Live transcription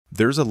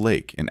There's a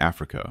lake in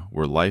Africa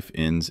where life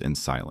ends in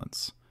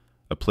silence,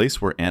 a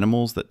place where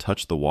animals that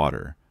touch the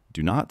water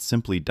do not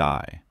simply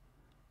die,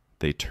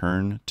 they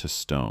turn to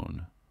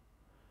stone.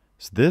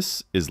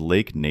 This is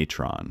Lake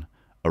Natron,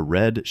 a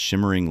red,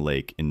 shimmering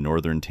lake in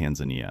northern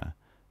Tanzania,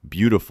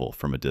 beautiful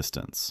from a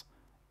distance,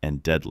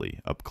 and deadly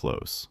up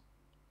close.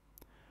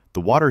 The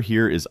water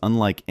here is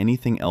unlike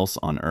anything else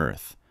on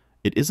Earth.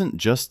 It isn't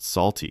just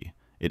salty,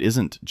 it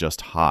isn't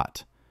just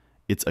hot.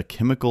 It's a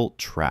chemical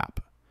trap,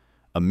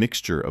 a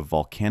mixture of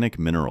volcanic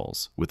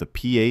minerals with a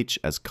pH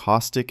as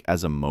caustic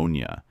as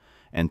ammonia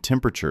and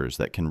temperatures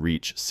that can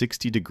reach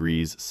 60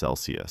 degrees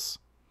Celsius.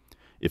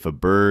 If a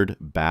bird,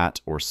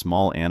 bat, or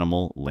small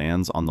animal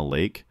lands on the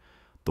lake,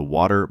 the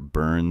water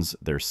burns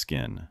their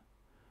skin.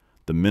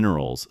 The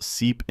minerals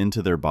seep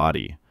into their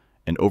body,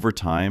 and over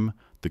time,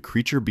 the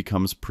creature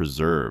becomes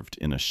preserved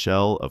in a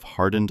shell of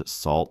hardened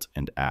salt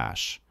and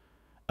ash,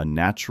 a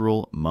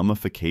natural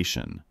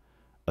mummification,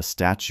 a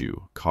statue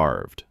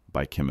carved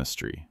by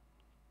chemistry.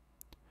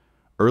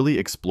 Early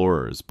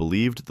explorers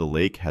believed the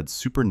lake had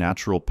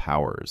supernatural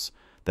powers,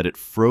 that it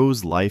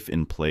froze life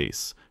in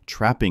place,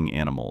 trapping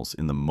animals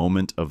in the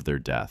moment of their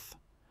death.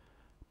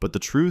 But the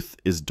truth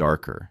is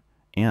darker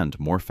and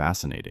more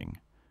fascinating.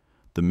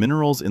 The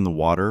minerals in the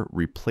water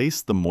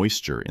replace the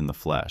moisture in the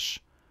flesh.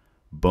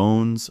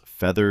 Bones,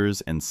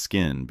 feathers, and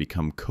skin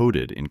become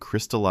coated in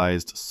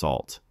crystallized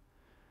salt.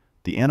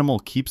 The animal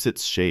keeps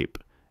its shape,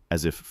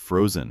 as if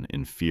frozen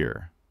in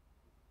fear.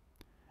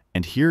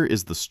 And here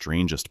is the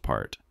strangest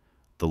part.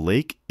 The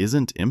lake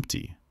isn't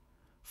empty.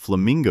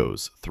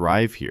 Flamingos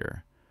thrive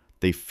here.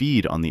 They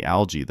feed on the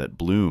algae that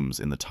blooms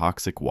in the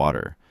toxic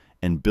water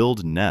and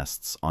build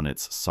nests on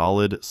its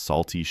solid,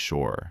 salty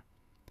shore.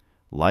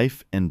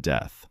 Life and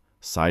death,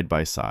 side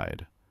by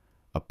side.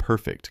 A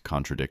perfect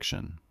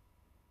contradiction.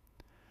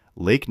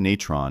 Lake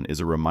Natron is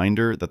a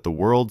reminder that the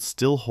world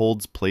still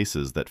holds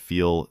places that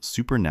feel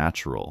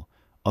supernatural,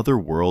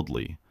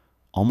 otherworldly,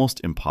 almost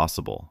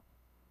impossible.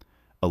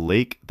 A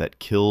lake that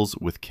kills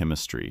with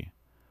chemistry.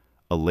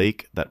 A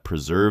lake that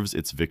preserves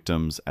its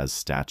victims as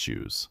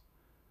statues.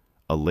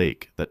 A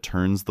lake that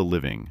turns the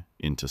living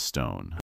into stone.